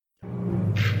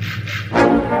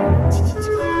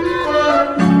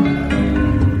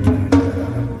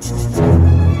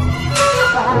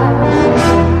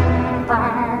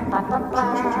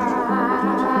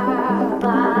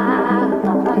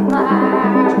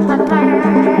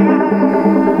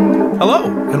Hello,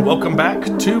 and welcome back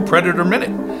to Predator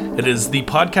Minute. It is the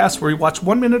podcast where we watch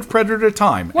 1 minute of Predator at a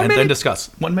time then discuss.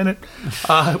 1 minute.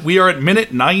 We are at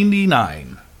minute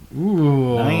 99.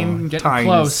 Ooh, 9 getting times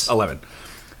close. 11.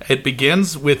 It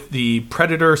begins with the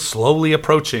Predator slowly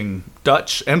approaching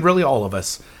Dutch, and really all of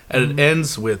us, and it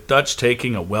ends with Dutch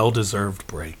taking a well-deserved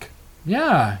break.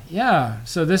 Yeah.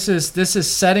 So this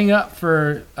is setting up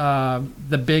for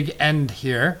the big end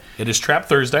here. It is Trap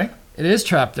Thursday. It is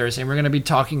Trap Thursday, and we're going to be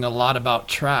talking a lot about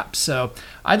traps. So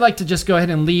I'd like to just go ahead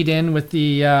and lead in with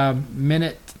the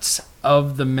minutes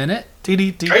of the minute. Are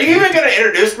you even going to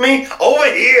introduce me?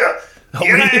 Over here.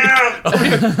 Here I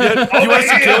am. You want us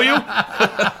to kill you?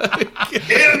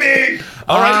 Kill me.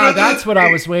 All right. That's what I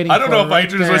was waiting for. I don't know if I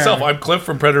introduced there. myself. I'm Cliff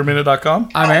from PredatorMinute.com.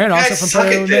 I'm Aaron, also Guys, from suck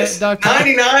at this. PredatorMinute.com.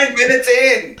 99 minutes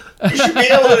in. You should be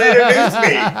able to introduce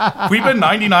me. We've been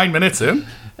 99 minutes in.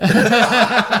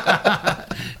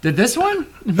 Did this one?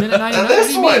 Minute 99?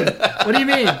 This one. What do you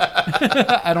mean?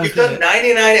 I don't We've get done it.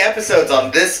 99 episodes on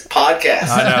this podcast.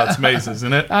 I know, it's amazing,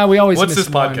 isn't it? We always What's miss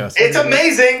this one. podcast? It's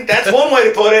amazing. That's one way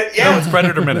to put it. No, Yeah. it's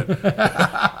Predator Minute.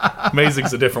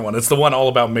 Amazing's a different one. It's the one all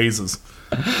about mazes.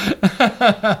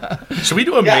 Should we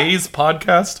do a maze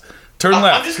podcast? Turn I'm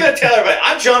left. just going to tell everybody,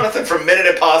 I'm Jonathan from Minute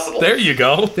Impossible, There you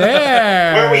go.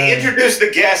 There. where we introduce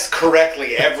the guests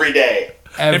correctly every day.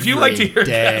 If you like to hear Every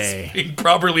day. guests being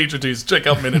properly introduced, check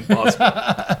out Minute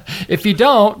Impossible. If you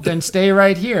don't, then stay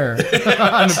right here.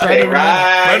 On the Hey,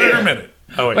 right. Predator here. Minute.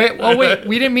 Oh, wait. Wait.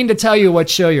 We didn't mean to tell you what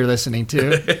show you're listening to,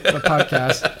 the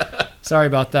podcast. Sorry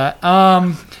about that.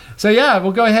 So yeah,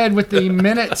 we'll go ahead with the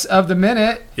minutes of the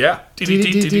minute. Yeah.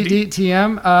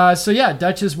 TM. So yeah,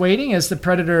 Dutch is waiting as the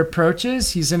Predator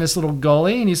approaches. He's in his little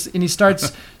gully, and he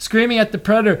starts screaming at the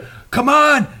Predator, come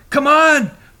on,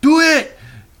 do it.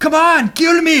 Come on,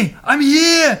 kill me! I'm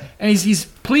here!" And he's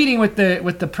pleading with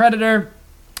the Predator,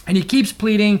 and he keeps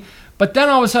pleading. But then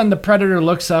all of a sudden, the Predator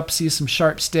looks up, sees some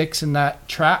sharp sticks in that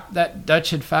trap that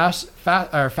Dutch had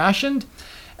fashioned,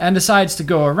 and decides to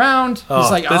go around.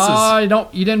 He's like,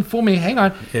 you didn't fool me. Hang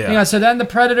on. So then the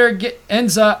Predator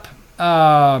ends up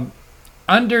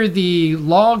under the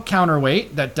log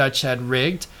counterweight that Dutch had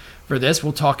rigged for this.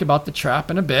 We'll talk about the trap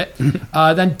in a bit.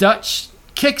 Then Dutch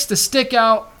kicks the stick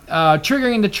out,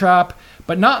 triggering the trap,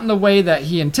 but not in the way that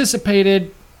he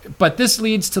anticipated. But this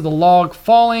leads to the log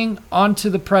falling onto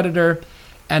the Predator,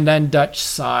 and then Dutch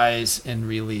sighs in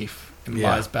relief and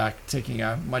lies back, taking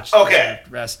a much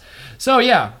rest. So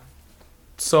yeah,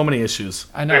 So many issues.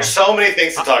 I know. There's so many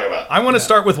things to talk about. I want to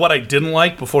start with what I didn't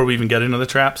like before we even get into the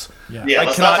traps. Yeah,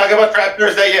 let's not talk about Trap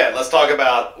Thursday yet. Let's talk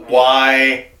about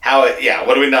what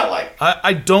do we not like?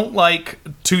 I don't like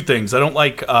two things. I don't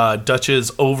like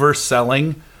Dutch's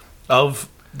overselling of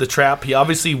the trap. He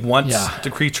obviously wants the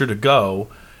creature to go.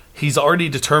 He's already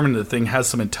determined the thing has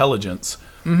some intelligence.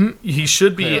 Mm-hmm. He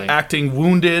should be acting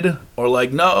wounded or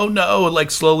no,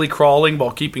 like slowly crawling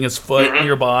while keeping his foot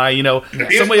nearby.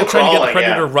 Some way of trying to get the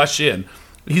Predator to rush in.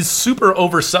 He's super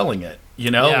overselling it,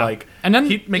 and then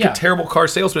he'd make a terrible car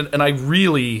salesman. And I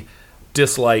really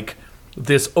dislike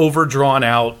this overdrawn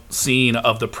out scene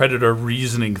of the Predator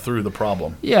reasoning through the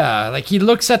problem. Yeah, like he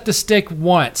looks at the stick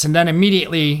once and then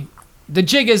immediately the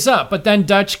jig is up, but then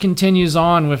Dutch continues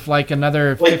on with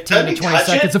another 15 to 20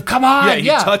 seconds of come on.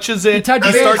 Yeah, he touches it. He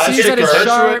touches it, sees that it's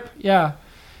sharp. Yeah.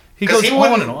 He goes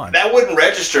on and on. That wouldn't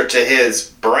register to his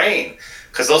brain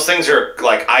because those things are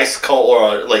ice cold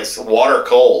or water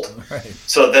cold. Right.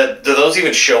 So do those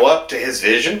even show up to his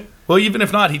vision? Well, even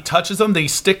if not, he touches them, then he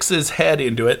sticks his head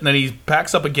into it, and then he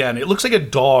backs up again. It looks like a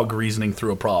dog reasoning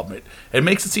through a problem. It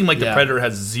makes it seem like the Predator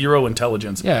has zero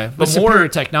intelligence. Yeah, but superior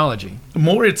technology.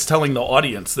 More it's telling the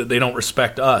audience that they don't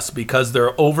respect us because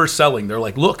they're overselling. They're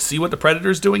like, look, see what the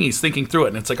Predator's doing? He's thinking through it.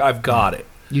 And it's like, I've got it.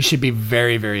 You should be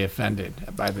very, very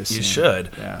offended by this. You should.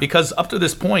 Yeah. Because up to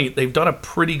this point, they've done a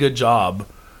pretty good job,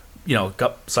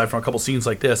 aside from a couple scenes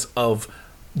like this, of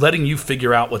letting you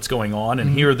figure out what's going on,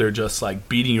 and here they're just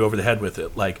beating you over the head with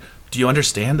it. Do you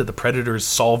understand that the Predator is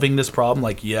solving this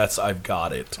problem? Yes, I've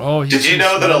got it. Oh, did you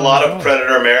know that a lot of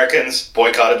Predator Americans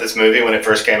boycotted this movie when it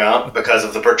first came out because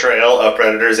of the portrayal of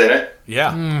predators in it? Yeah.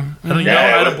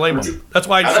 I don't blame them. That's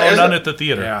why I saw none at the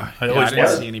theater. Yeah. I didn't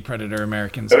see any Predator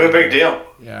Americans. It was a big deal.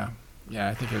 Yeah. Yeah,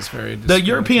 I think it was very... The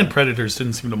European Predators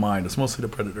didn't seem to mind. It's mostly the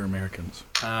Predator Americans.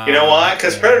 You know why?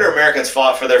 Because Predator Americans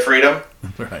fought for their freedom.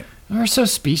 Right. We're so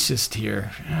speciesist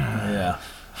here. Yeah.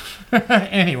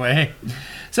 Anyway.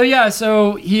 So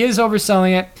he is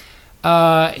overselling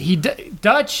it.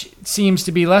 Dutch seems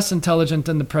to be less intelligent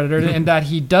than the Predator in that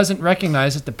he doesn't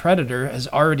recognize that the Predator has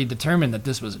already determined that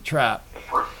this was a trap.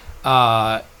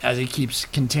 As he keeps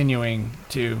continuing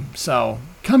to sell,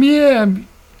 come here,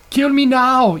 kill me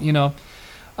now, you know.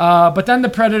 But then the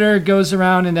predator goes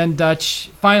around, and then Dutch,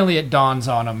 finally it dawns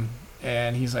on him,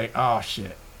 and he's like, oh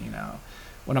shit, you know,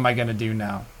 what am I gonna do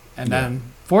now? And then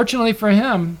fortunately for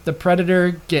him, the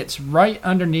predator gets right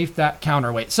underneath that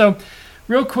counterweight. So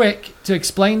real quick, to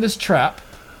explain this trap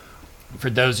for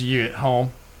those of you at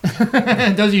home,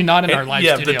 those of you not in our live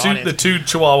studio audience. The two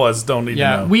chihuahuas don't need to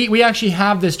know. We actually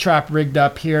have this trap rigged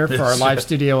up here for our live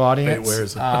studio audience. Wait, where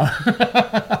is it?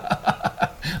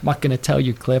 I'm not going to tell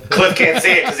you, Cliff. Cliff can't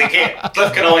see it because he can't.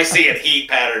 Cliff can only see in heat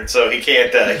pattern, so he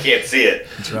can't see it.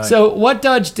 That's right. So what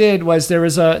Dutch did was there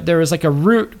was like a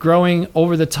root growing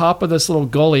over the top of this little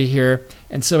gully here,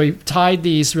 and so he tied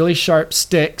these really sharp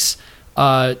sticks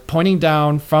pointing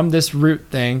down from this root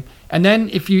thing. And then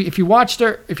if you watched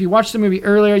the movie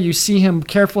earlier, you see him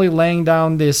carefully laying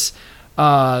down this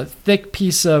thick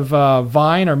piece of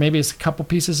vine, or maybe it's a couple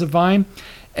pieces of vine.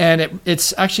 And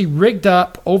it's actually rigged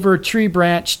up over a tree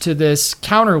branch to this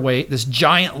counterweight, this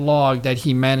giant log that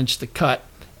he managed to cut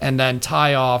and then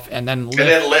tie off and then lift. And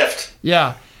then lift.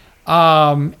 Yeah.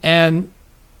 And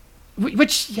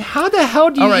which, how the hell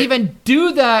do you even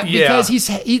do that? Because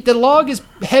the log is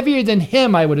heavier than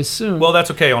him, I would assume. Well,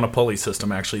 that's okay on a pulley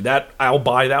system, actually. I'll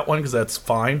buy that one because that's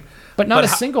fine. But not a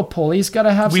single pulley. He's got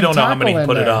to have some tackle in there. We don't know how many he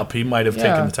put it up. He might have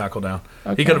taken the tackle down.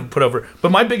 Okay. He could have put over.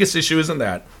 But my biggest issue isn't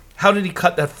that. How did he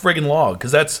cut that friggin' log?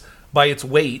 Because that's by its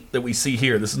weight that we see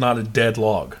here. This is not a dead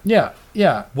log. Yeah,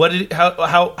 yeah.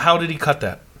 How did he cut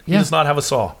that? He does not have a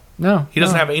saw. No. He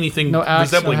doesn't have anything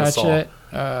resembling a saw.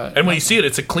 And when you see it,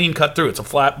 it's a clean cut through. It's a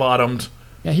flat bottomed.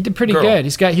 Yeah, he did pretty good.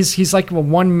 He's like a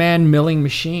one man milling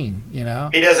machine, you know.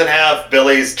 He doesn't have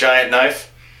Billy's giant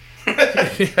knife.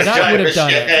 That would have done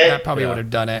it. That probably would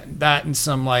have done it. That and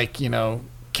some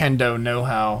kendo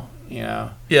know-how, you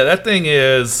know. Yeah, that thing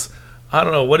is. I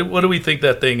don't know. What do we think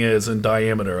that thing is in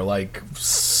diameter? Like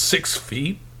 6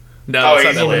 feet? No,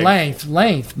 it's not that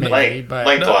length maybe. But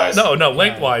lengthwise. No,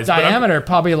 lengthwise. Diameter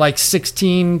probably like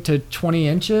 16 to 20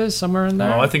 inches, somewhere in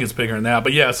there. Oh, I think it's bigger than that.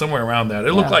 But yeah, somewhere around that.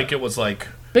 It looked like it was like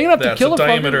big enough to kill a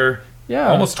diameter. Yeah,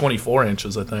 almost 24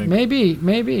 inches, I think. Maybe.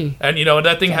 And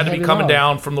that thing had to be coming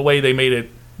down from the way they made it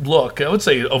look. I would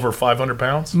say over 500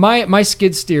 pounds. My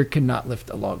skid steer could not lift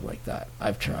a log like that.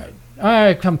 I've tried.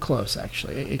 I come close,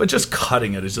 actually. But just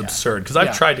cutting it is absurd, because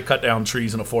I've tried to cut down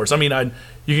trees in a forest. I mean,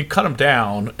 you can cut them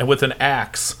down, and with an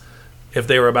axe, if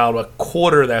they were about a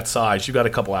quarter that size, you got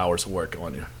a couple hours of work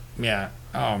on you. Yeah.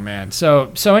 Oh, man.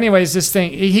 So anyways, this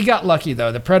thing, he got lucky,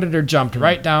 though. The predator jumped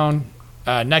right down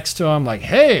next to him, like,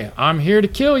 hey, I'm here to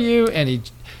kill you.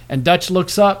 And Dutch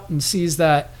looks up and sees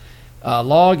that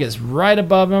log is right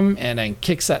above him, and then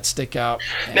kicks that stick out.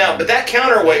 Now, but that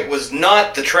counterweight was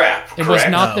not the trap, correct? It was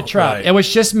not the trap. Right. It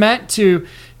was just meant to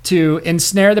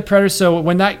ensnare the predator. So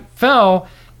when that fell,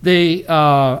 the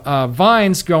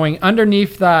vines growing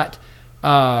underneath that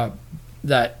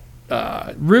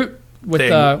root with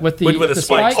the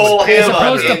spikes is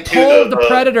supposed to pull the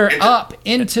predator up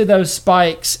into those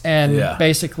spikes and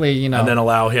basically, and then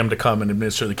allow him to come and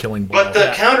administer the killing blow. But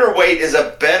the counterweight is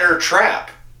a better trap.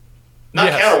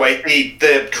 Not counterweight.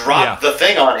 The drop the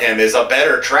thing on him is a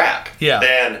better trap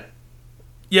than.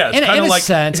 Yeah, it's kind of like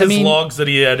his logs that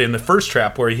he had in the first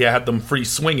trap, where he had them free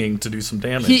swinging to do some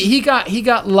damage. He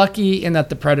got lucky in that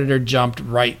the predator jumped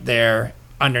right there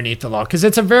underneath the log, because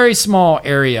it's a very small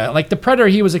area. Like the predator,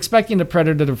 he was expecting the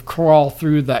predator to crawl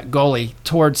through that gully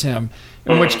towards him.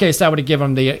 In which case, that would have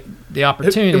given him the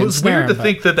opportunity. It was weird to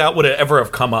think that would have ever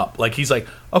have come up. Like, he's like,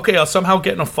 okay, I'll somehow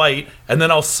get in a fight, and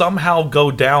then I'll somehow go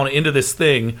down into this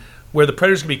thing where the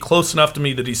predator's going to be close enough to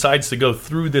me that he decides to go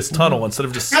through this tunnel instead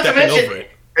of just stepping over it.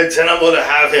 And then I'm going to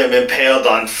have him impaled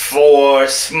on 4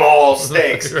 small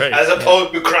stakes, as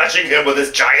opposed to crushing him with this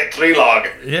giant tree log.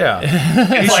 Yeah.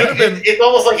 It's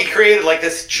almost like he created like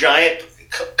this giant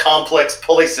complex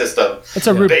pulley system. It's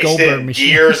a Rube Goldberg machine.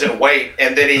 Gears and weight,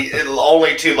 and then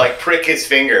only to prick his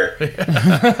finger. It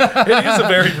is a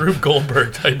very Rube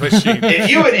Goldberg type machine.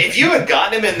 If you had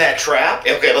gotten him in that trap,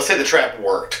 okay, let's say the trap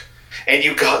worked, and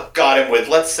you got him with,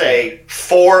 let's say,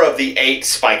 4 of the 8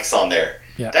 spikes on there.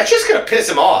 Yeah. That's just going to piss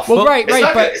him off. Well, right.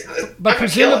 But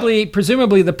presumably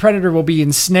the predator will be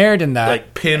ensnared in that,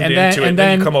 like pinned into it, and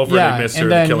then you come over and administer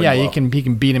the killing blow. He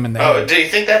can beat him in the head. Oh, do you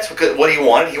think that's what he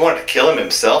wanted? He wanted to kill him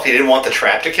himself. He didn't want the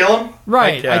trap to kill him.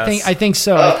 Right. I think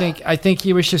so. I think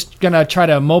he was just going to try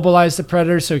to immobilize the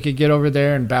predator so he could get over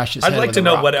there and bash his head. I'd like to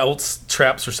know what else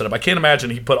traps were set up. I can't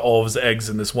imagine he put all of his eggs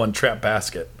in this one trap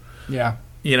basket. Yeah.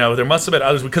 There must have been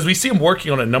others, because we see him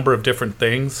working on a number of different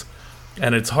things.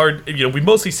 And it's hard, we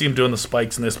mostly see him doing the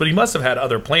spikes in this, but he must have had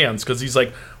other plans because he's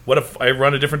like, what if I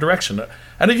run a different direction?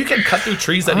 And if you can cut through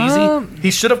trees that easy, he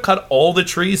should have cut all the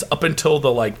trees up until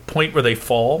the point where they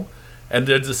fall and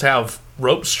then just have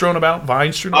ropes strewn about,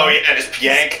 vines strewn about. Oh, yeah, and just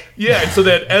yank. Yeah, so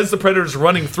that as the predator's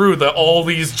running through, all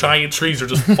these giant trees are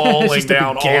just falling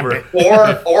down all over.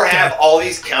 Or have all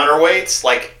these counterweights,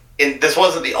 this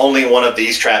wasn't the only one of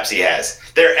these traps he has.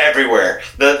 They're everywhere.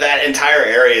 That entire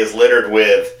area is littered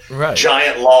with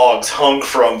giant logs hung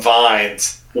from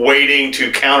vines, waiting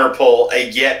to counterpull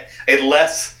a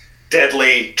less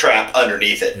deadly trap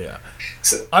underneath it. Yeah,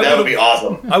 so that would be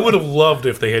awesome. I would have loved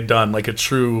if they had done a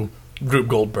true Rube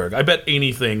Goldberg. I bet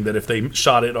anything that if they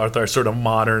shot it with our sort of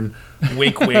modern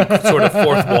wink wink sort of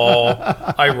fourth wall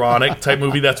ironic type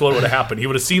movie, that's what would have happened. He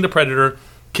would have seen the predator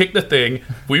kick the thing.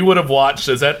 We would have watched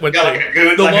as that went. A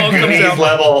Goonies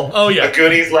level. Oh yeah, a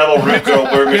Goonies level Rube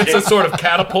Goldberg. It's a sort of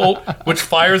catapult which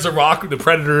fires a rock. The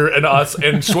predator and us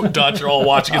and Dutch are all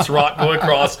watching its rock go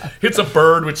across. Hits a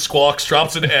bird which squawks,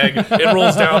 drops an egg. It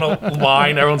rolls down a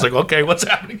line. Everyone's like, "Okay, what's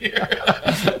happening here?"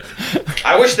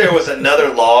 I wish there was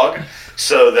another log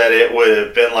so that it would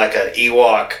have been like an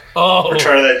Ewok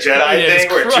Return of the Jedi thing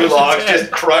where two logs just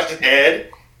crush his head.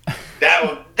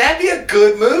 That'd be a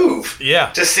good move.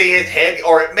 Yeah. To see his head,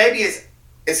 or maybe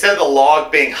instead of the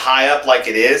log being high up like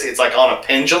it is, it's like on a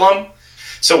pendulum.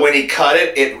 So when he cut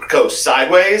it, it goes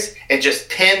sideways and just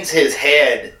pins his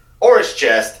head or his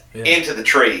chest into the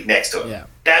tree next to him. Yeah.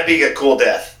 That'd be a cool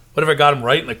death. What if I got him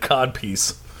right in the cod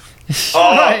piece?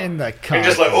 Right in the cod. And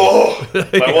just my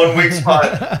 1 weak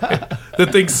spot. The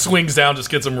thing swings down, just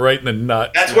gets him right in the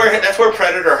nut. That's where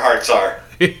predator hearts are.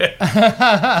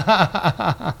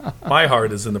 My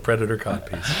heart is in the predator cod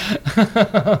piece.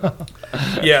 And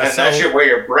that's where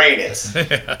your brain is.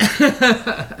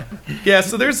 Yeah,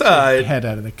 so there's a head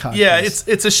out of the cod piece.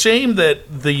 It's a shame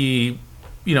that the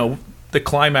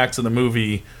climax of the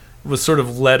movie was sort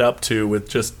of led up to with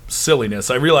just silliness.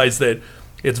 I realize that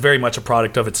it's very much a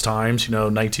product of its times.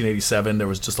 1987, there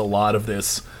was just a lot of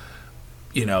this,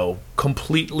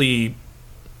 completely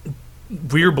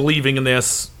we're believing in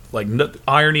this.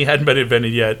 Irony hadn't been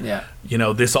invented yet. Yeah.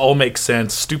 This all makes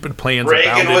sense. Stupid plans.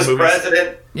 Reagan was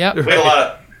president. Yeah. We had a lot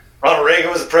of. Ronald Reagan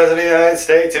was the president of the United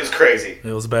States. It was crazy.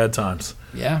 It was bad times.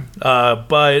 Yeah.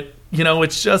 But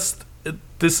it's just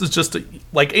this is just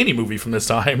like any movie from this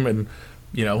time, and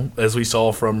as we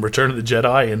saw from Return of the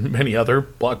Jedi and many other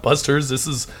blockbusters, this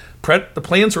is the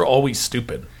plans are always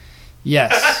stupid.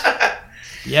 Yes.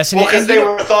 Yes, well, because they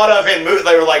were thought of they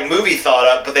were movie thought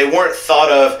of, but they weren't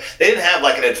thought of. They didn't have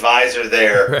an advisor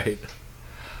there. Right.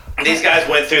 These guys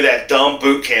went through that dumb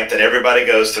boot camp that everybody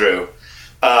goes through,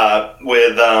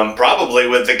 with probably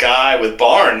with the guy with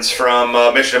Barnes from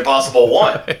Mission Impossible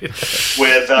 1. Right.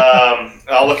 With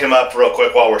I'll look him up real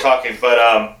quick while we're talking,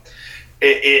 but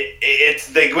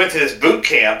they went to this boot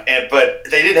camp, but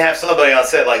they didn't have somebody on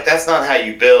set that's not how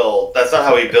you build. That's not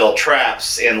how we build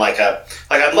traps in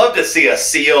I'd love to see a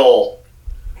SEAL.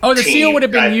 Oh, the SEAL would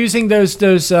have been using those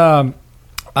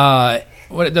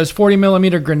 40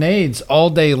 millimeter grenades all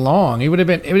day long. It would have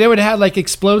been. They would have had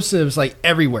explosives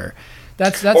everywhere.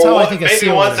 That's how I think a SEAL.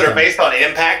 Maybe ones that are based on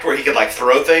impact, where he could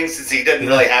throw things since he didn't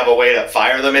really have a way to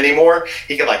fire them anymore.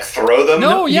 He could throw them.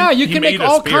 No, you can make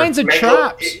all kinds of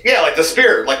traps. The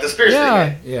spear,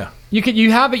 yeah. Yeah.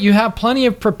 You have plenty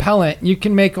of propellant. You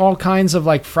can make all kinds of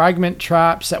fragment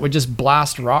traps that would just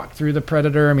blast rock through the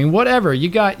predator. I mean, whatever. You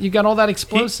got all that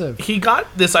explosive. He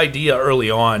got this idea early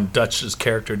on. Dutch's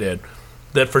character did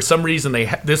that for some reason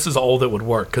this is all that would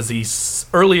work because he's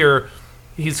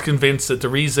convinced that the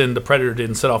reason the predator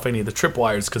didn't set off any of the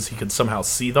tripwires because he could somehow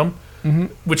see them,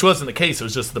 which wasn't the case. It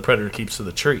was just the predator keeps to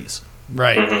the trees.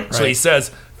 Right. Mm-hmm. So he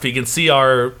says if he can see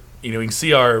our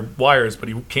wires, but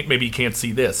he can't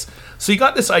see this. So he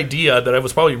got this idea that it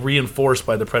was probably reinforced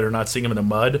by the predator not seeing him in the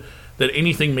mud, that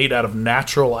anything made out of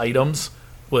natural items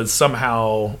was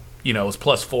somehow was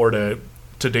 +4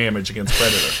 to damage against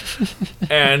predator.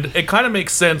 And it kind of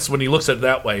makes sense when he looks at it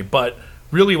that way, but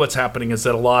really what's happening is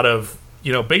that a lot of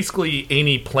basically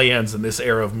any plans in this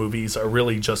era of movies are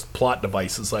really just plot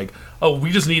devices.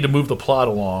 We just need to move the plot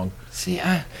along.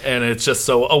 And it's just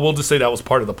we'll just say that was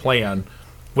part of the plan.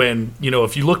 When,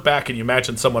 if you look back and you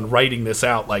imagine someone writing this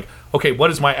out, okay, what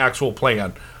is my actual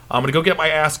plan? I'm going to go get my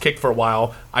ass kicked for a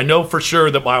while. I know for sure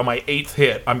that by my 8th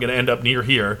hit, I'm going to end up near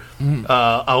here.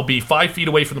 I'll be 5 feet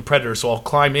away from the predator, so I'll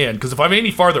climb in. Because if I'm any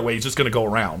farther away, he's just going to go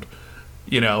around.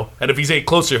 And if he's any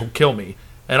closer, he'll kill me.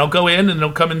 And I'll go in, and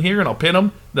he'll come in here, and I'll pin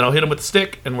him. Then I'll hit him with the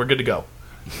stick, and we're good to go.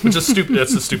 Which is stupid.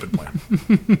 That's a stupid plan.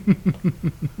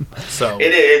 So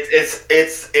it's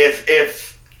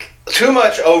if too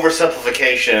much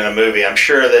oversimplification in a movie. I'm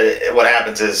sure that what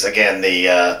happens is, again,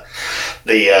 the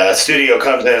studio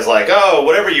comes in and is like, oh,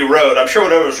 whatever you wrote, I'm sure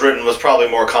whatever was written was probably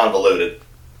more convoluted.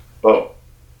 Whoa. What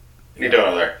are you doing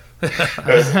over there?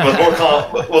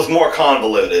 was more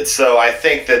convoluted. So I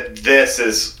think that this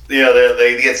is,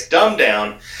 it gets dumbed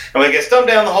down. And when it gets dumbed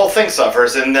down, the whole thing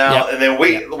suffers. And now, and then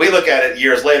we look at it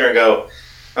years later and go,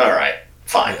 all right,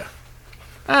 fine. Yeah.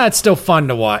 It's still fun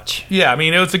to watch. Yeah, I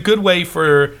mean, it was a good way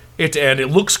for it to end. It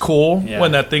looks cool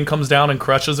when that thing comes down and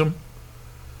crushes him,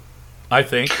 I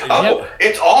think. Oh,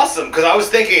 it's awesome, because I was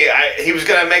thinking he was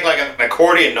going to make like an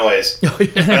accordion noise. I would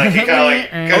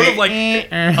have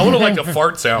liked a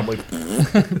fart sound.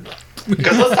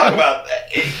 Because let's talk about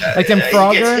like them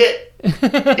Frogger? He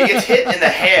gets hit in the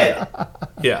head.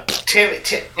 Yeah.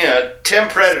 Tim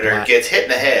Predator gets hit in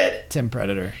the head. Tim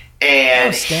Predator.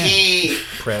 And he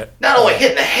not only hit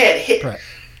in the head,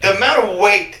 the amount of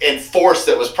weight and force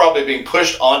that was probably being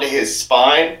pushed onto his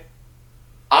spine.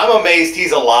 I'm amazed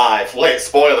he's alive.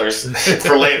 Spoilers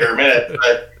for later minute,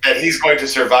 that he's going to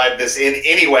survive this in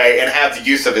any way and have the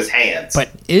use of his hands. But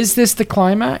is this the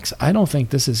climax? I don't think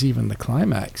this is even the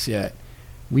climax yet.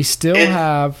 We still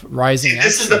have rising action.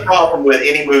 This is the problem with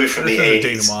any movie from the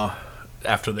 80s. Denouement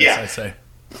after this, I say.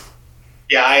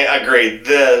 Yeah, I agree.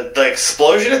 The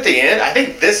explosion at the end, I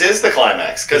think this is the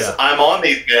climax, because I'm on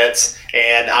these minutes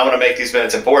and I want to make these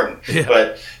minutes important. Yeah.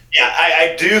 But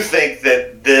I do think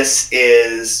that this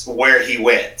is where he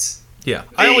wins. Yeah,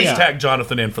 I always tag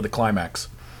Jonathan in for the climax.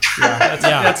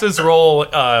 That's his role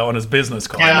on his business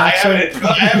card. Yeah, I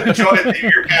haven't enjoyed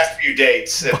your past few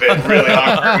dates. Have been really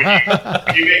awkward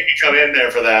when you make me come in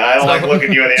there for that. I don't like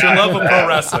looking you in the eye. Your love of pro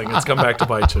wrestling, it's come back to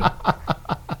bite you.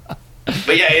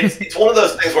 But yeah, it's one of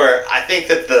those things where I think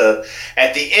that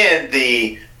at the end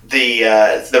the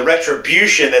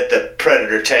retribution that the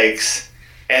Predator takes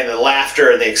and the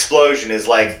laughter and the explosion is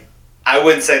like, I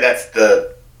wouldn't say that's I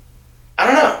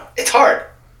don't know. It's hard.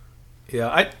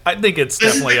 Yeah, I think it's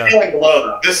definitely a feeling below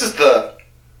though. This is I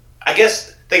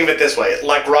guess think of it this way,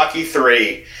 like Rocky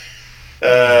 3, 2,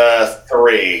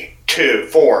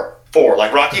 4,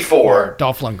 like Rocky 4.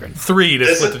 Dolph Lundgren. 3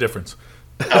 to split the difference.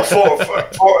 4.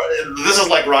 This is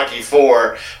like Rocky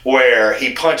 4, where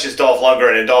he punches Dolph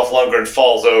Lundgren and Dolph Lundgren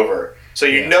falls over. So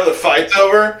the fight's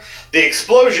over. The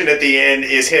explosion at the end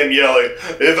is him yelling,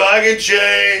 "If I can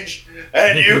change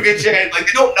and you can change." Like,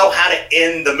 they don't know how to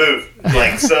end the movie.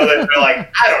 Like, so they're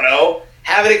like, I don't know,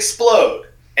 have it explode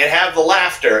and have the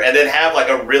laughter, and then have like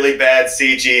a really bad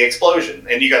CG explosion.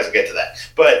 And you guys will get to that.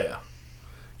 But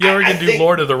we're gonna do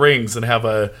Lord of the Rings and have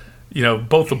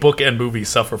both the book and movie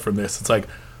suffer from this. It's like,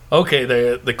 okay,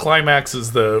 the climax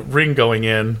is the ring going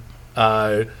in,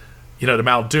 to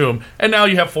Mount Doom, and now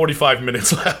you have 45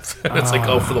 minutes left. And it's like,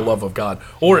 oh, for the love of God.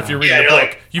 Or if you're reading a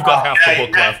book, you've got half the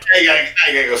book left. You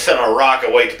gotta go sit on a rock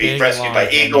and wait to be rescued by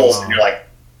eagles, and you're like,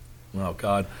 oh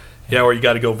God. Yeah, or you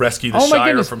got to go rescue the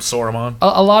Shire from Saruman.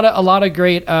 A lot of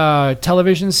great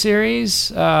television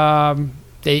series.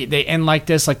 They end like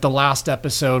this. Like, the last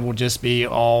episode will just be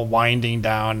all winding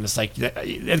down. It's like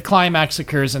the climax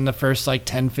occurs in the first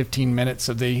 10-15 minutes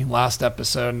of the last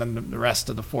episode, and then the rest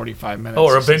of the 45 minutes.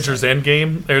 Or Avengers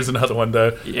Endgame. There's another one.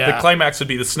 The climax would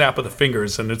be the snap of the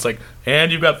fingers, and it's like,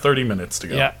 and you've got 30 minutes to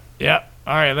go. Yeah.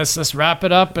 All right, let's wrap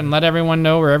it up and let everyone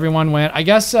know where everyone went. I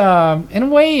guess in a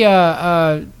way,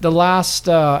 the last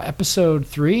episode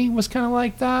 3 was kind of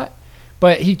like that.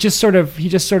 But he just sort of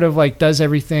does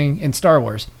everything in Star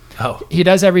Wars. Oh, he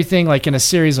does everything in a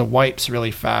series of wipes really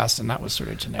fast, and that was sort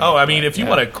of generic. Oh, I mean, if you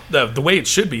want the way it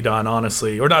should be done,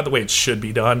 honestly, or not the way it should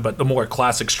be done, but the more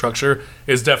classic structure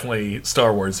is definitely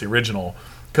Star Wars, the original,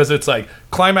 because it's like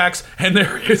climax, and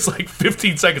there is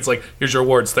 15 seconds. Like, here's your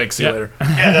awards, thanks, see you later.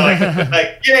 Yeah, they're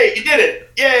like, yay, you did it,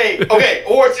 yay, okay,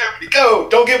 awards, everybody, go,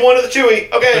 don't give one to the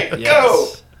Chewie, okay, go,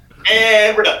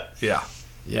 and we're done. Yeah.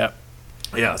 Yep.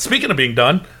 Yeah, speaking of being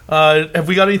done, have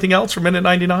we got anything else for minute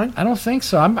 99? I don't think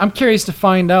so. I'm curious to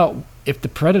find out if the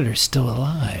Predator's still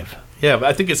alive. Yeah, but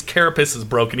I think his carapace is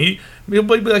broken. He'll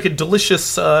be like a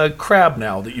delicious crab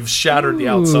now that you've shattered the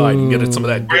outside and get some of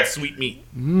that good sweet meat.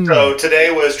 So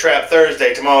today was Trap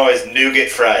Thursday. Tomorrow is Nougat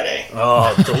Friday.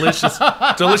 Oh,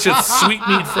 delicious sweet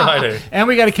meat Friday. And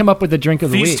we got to come up with the drink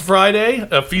of the week.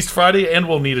 Feast Friday, and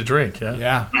we'll need a drink.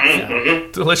 Yeah.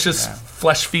 Mm-hmm. Delicious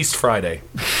Flesh Feast Friday.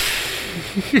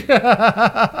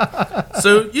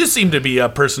 So you seem to be a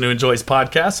person who enjoys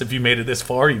podcasts if you made it this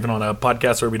far, even on a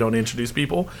podcast where we don't introduce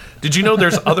people. Did you know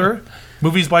there's other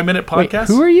Movies by Minute podcasts?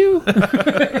 Wait, who are you?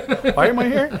 Why am I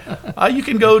here? You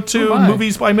can go to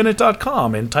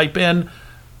moviesbyminute.com and type in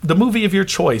the movie of your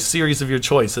choice, series of your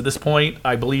choice. At this point,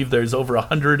 I believe there's over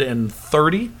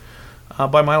 130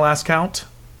 by my last count,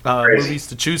 movies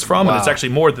to choose from. And it's actually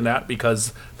more than that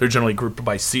because they're generally grouped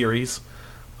by series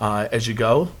as you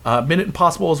go. Minute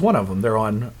Impossible is one of them. They're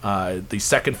on the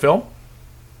second film.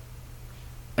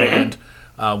 And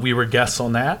we were guests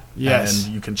on that. Yes.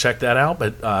 And you can check that out.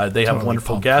 But they have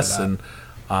wonderful guests and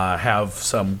have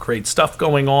some great stuff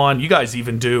going on. You guys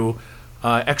even do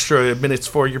extra minutes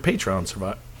for your Patreon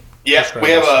survive. Yeah,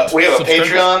 we have a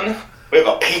Patreon. We have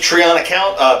a Patreon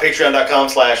account,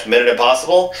 patreon.com/Minute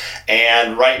Impossible.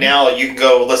 And right now you can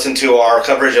go listen to our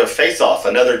coverage of Face Off,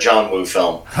 another John Woo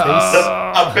film.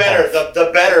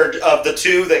 The better of the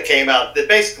two that came out. That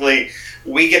basically,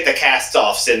 we get the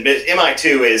cast-offs, and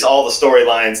MI2 is all the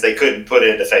storylines they couldn't put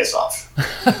into Face Off.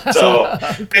 So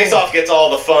Face Off gets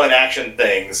all the fun action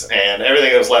things, and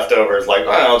everything that was left over is like,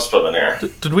 I'll just put them in there.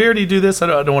 Did we already do this? I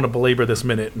don't want to belabor this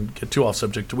minute and get too off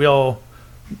subject. Do we all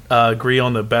agree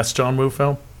on the best John Woo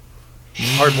film?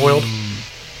 Hard Boiled?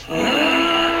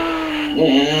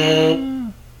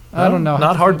 I don't know.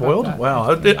 Not Hard Boiled?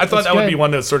 Wow. I thought that would be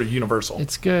one that's sort of universal.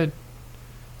 It's good.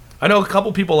 I know a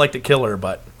couple people like The Killer,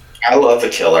 but... I love The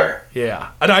Killer.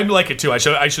 Yeah. And I like it too. I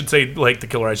should say like The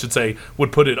Killer. I should say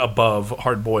would put it above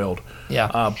Hard Boiled.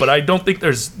 Yeah. But I don't think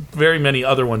there's very many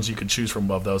other ones you could choose from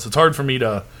above those. It's hard for me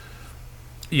to,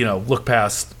 look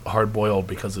past Hard Boiled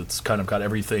because it's kind of got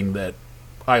everything that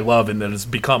I love and that has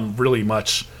become really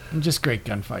much... Just great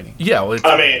gunfighting. Yeah. Well, it's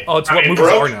what movies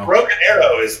are now. Broken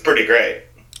Arrow is pretty great.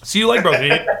 So you like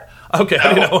Broken Arrow? Okay,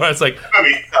 I didn't know. I was like,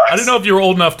 I didn't know if you were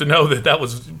old enough to know that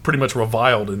was pretty much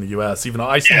reviled in the U.S. Even though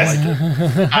I still like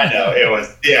it. I know it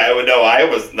was. Yeah, it would. No, I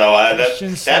was. No,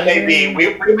 that may be.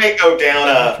 We may go down.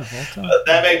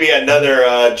 That may be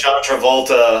another John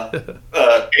Travolta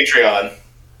Patreon.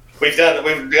 We've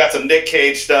got some Nick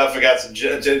Cage stuff. We got some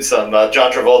John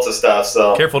Travolta stuff.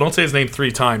 So careful, don't say his name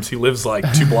 3 times. He lives like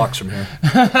 2 blocks from here.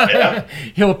 Yeah.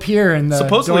 He'll appear in the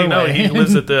supposedly doorway. No, he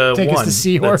lives at the take one. Us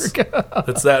to Seahork.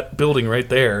 That's that building right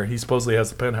there. He supposedly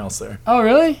has a penthouse there. Oh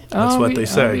really? That's what they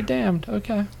say. I'll be damned.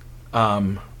 Okay.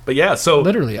 But yeah, so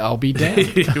literally, I'll be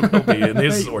damned. You will be in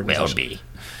his organization.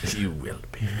 You will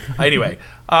be. Anyway,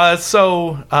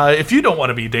 so if you don't want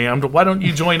to be damned, why don't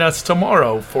you join us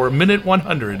tomorrow for minute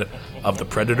 100 of the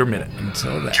Predator Minute?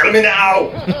 Until then. Get me now!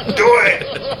 Do it!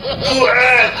 Do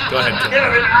it! Go ahead.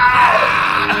 Get me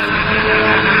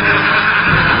now!